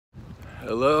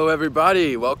Hello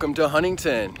everybody, welcome to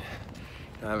Huntington.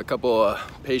 I have a couple of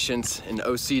patients in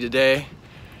OC today,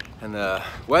 and the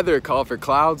weather called for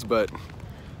clouds, but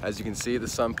as you can see, the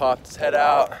sun popped its head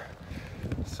out.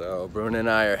 So Bruno and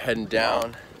I are heading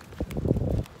down,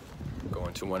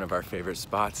 going to one of our favorite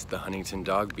spots, the Huntington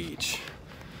Dog Beach.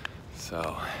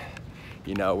 So,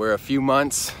 you know, we're 3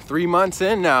 months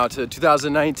in now to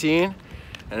 2019,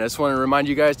 and I just want to remind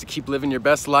you guys to keep living your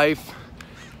best life.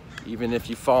 Even if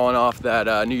you've fallen off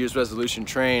that New Year's resolution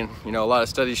train. You know, a lot of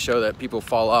studies show that people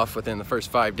fall off within the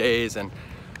first 5 days, and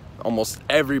almost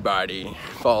everybody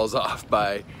falls off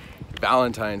by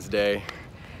Valentine's Day.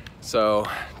 So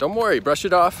don't worry, brush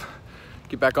it off,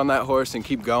 get back on that horse and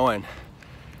keep going,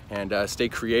 and stay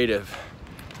creative.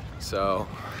 So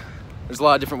there's a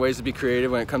lot of different ways to be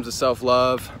creative when it comes to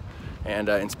self-love and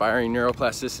inspiring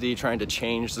neuroplasticity, trying to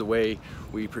change the way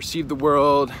we perceive the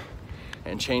world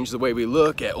and change the way we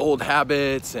look at old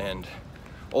habits and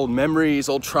old memories,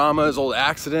 old traumas, old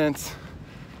accidents,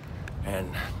 and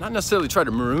not necessarily try to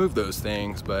remove those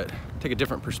things, but take a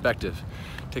different perspective,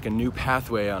 take a new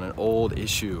pathway on an old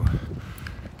issue,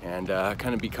 and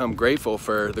kind of become grateful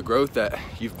for the growth that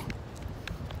you've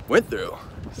went through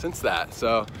since that.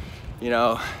 So, you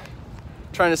know,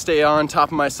 trying to stay on top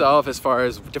of myself as far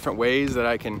as different ways that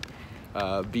I can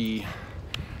be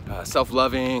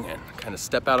self-loving and kind of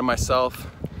step out of myself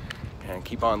and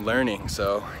keep on learning.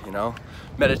 So, you know,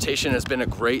 meditation has been a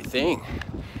great thing,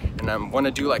 and I want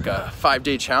to do like a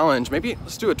 5-day challenge. Maybe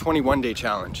let's do a 21-day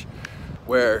challenge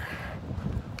where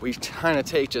we kind of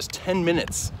take just 10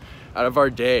 minutes out of our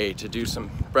day to do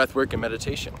some breath work and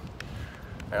meditation.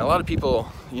 And a lot of people,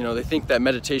 you know, they think that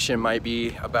meditation might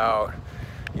be about,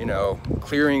 you know,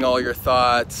 clearing all your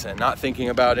thoughts and not thinking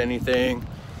about anything,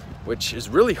 which is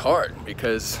really hard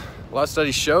because a lot of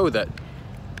studies show that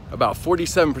about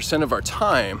 47% of our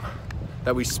time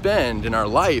that we spend in our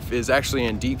life is actually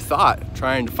in deep thought,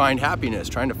 trying to find happiness,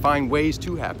 trying to find ways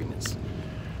to happiness.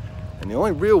 And the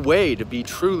only real way to be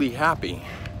truly happy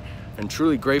and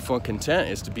truly grateful and content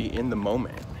is to be in the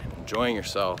moment, enjoying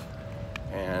yourself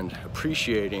and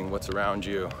appreciating what's around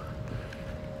you.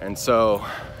 And so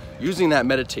using that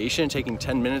meditation, taking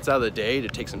 10 minutes out of the day to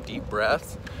take some deep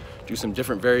breaths, do some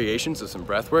different variations of some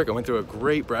breath work. I went through a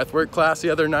great breath work class the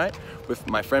other night with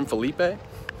my friend Felipe.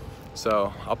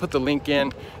 So I'll put the link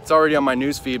in. It's already on my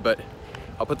news feed, but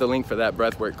I'll put the link for that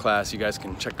breath work class. You guys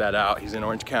can check that out. He's in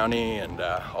Orange County and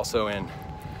also in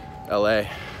LA.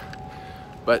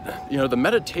 But you know, the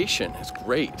meditation is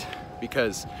great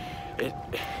because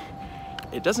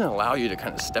it doesn't allow you to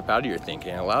kind of step out of your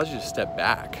thinking. It allows you to step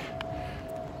back.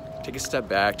 Take a step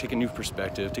back, take a new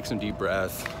perspective, take some deep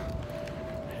breaths,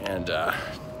 and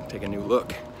take a new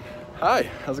look. Hi,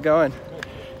 how's it going?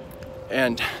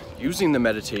 And using the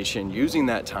meditation, using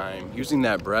that time, using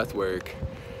that breath work,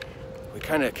 we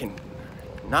kind of can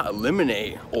not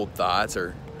eliminate old thoughts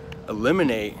or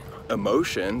eliminate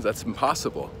emotions, that's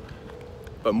impossible,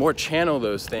 but more channel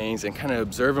those things and kind of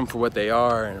observe them for what they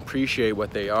are and appreciate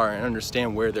what they are and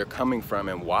understand where they're coming from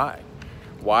and why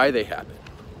they happen,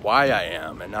 why I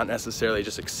am, and not necessarily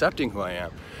just accepting who I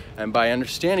am. And by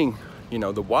understanding, you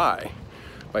know, the why,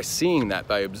 by seeing that,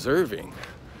 by observing,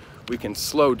 we can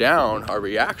slow down our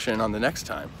reaction on the next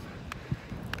time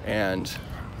and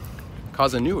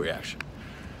cause a new reaction,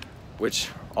 which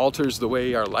alters the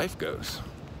way our life goes.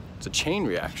 It's a chain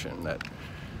reaction that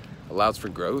allows for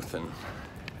growth and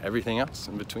everything else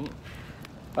in between.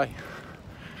 Bye.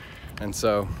 And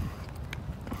so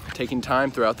taking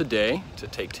time throughout the day to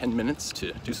take 10 minutes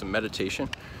to do some meditation,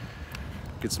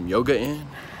 get some yoga in,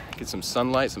 get some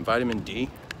sunlight, some vitamin D.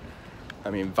 I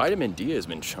mean, vitamin D has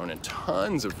been shown in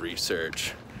tons of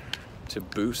research to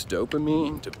boost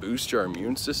dopamine, to boost your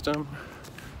immune system,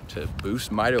 to boost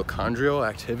mitochondrial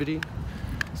activity,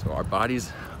 so our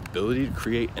body's ability to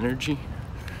create energy.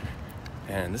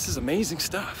 And this is amazing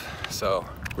stuff. So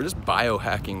we're just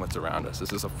biohacking what's around us.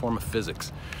 This is a form of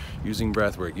physics, using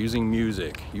breath work, using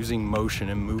music, using motion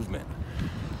and movement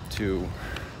to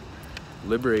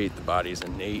liberate the body's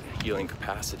innate healing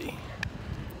capacity.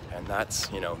 And that's,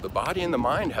 you know, the body and the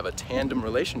mind have a tandem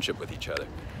relationship with each other.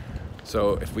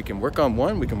 So if we can work on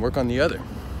one, we can work on the other.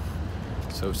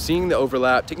 So seeing the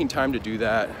overlap, taking time to do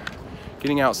that,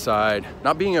 getting outside,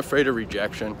 not being afraid of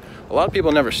rejection. A lot of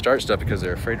people never start stuff because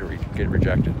they're afraid to get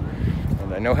rejected.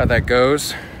 And I know how that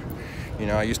goes. You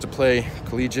know, I used to play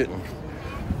collegiate and,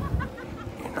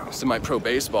 you know, semi-pro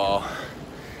baseball.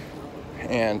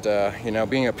 And, you know,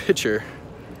 being a pitcher,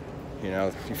 you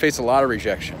know, you face a lot of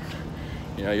rejection.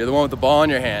 You know, you're the one with the ball in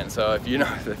your hand. So if you're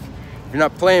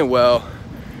not playing well,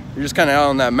 you're just kind of out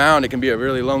on that mound. It can be a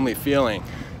really lonely feeling.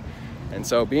 And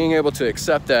so being able to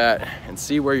accept that and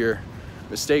see where your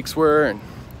mistakes were and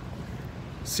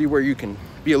see where you can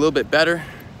be a little bit better,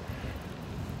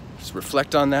 just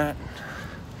reflect on that.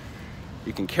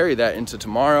 You can carry that into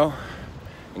tomorrow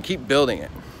and keep building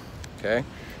it, okay?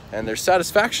 And there's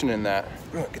satisfaction in that.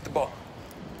 Get the ball.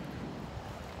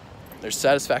 There's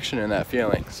satisfaction in that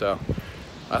feeling. So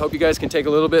I hope you guys can take a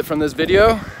little bit from this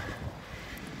video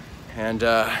and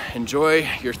enjoy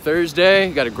your Thursday.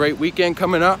 You got a great weekend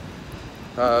coming up.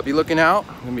 Be looking out.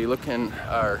 I'm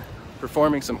gonna be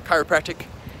performing some chiropractic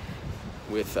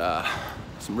with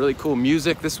some really cool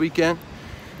music this weekend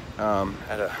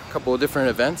at a couple of different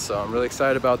events. So I'm really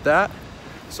excited about that.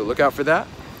 So look out for that.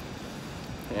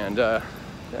 And yeah,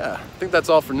 I think that's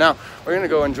all for now. We're gonna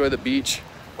go enjoy the beach.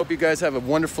 Hope you guys have a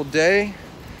wonderful day.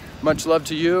 Much love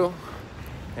to you.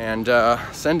 And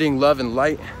sending love and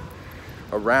light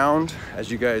around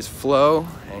as you guys flow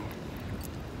and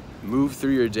move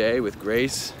through your day with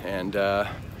grace and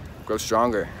grow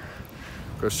stronger.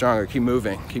 Grow stronger, keep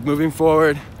moving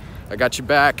forward. I got you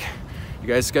back. You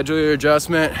guys schedule your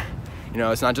adjustment. You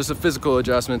know, it's not just a physical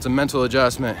adjustment, it's a mental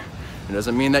adjustment. It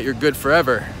doesn't mean that you're good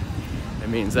forever. It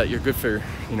means that you're good for,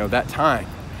 you know, that time.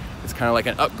 It's kind of like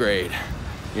an upgrade.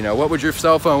 You know, what would your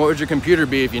cell phone, what would your computer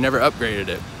be if you never upgraded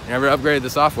it? You never upgraded the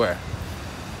software.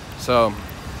 So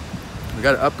we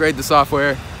got to upgrade the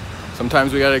software.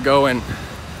 Sometimes we got to go and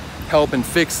help and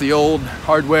fix the old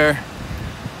hardware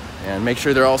and make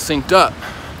sure they're all synced up.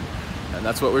 And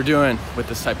that's what we're doing with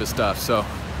this type of stuff. So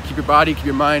keep your body, keep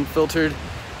your mind filtered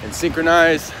and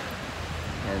synchronized,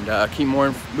 and keep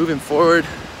moving forward.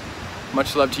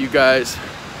 Much love to you guys.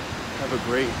 Have a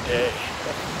great day.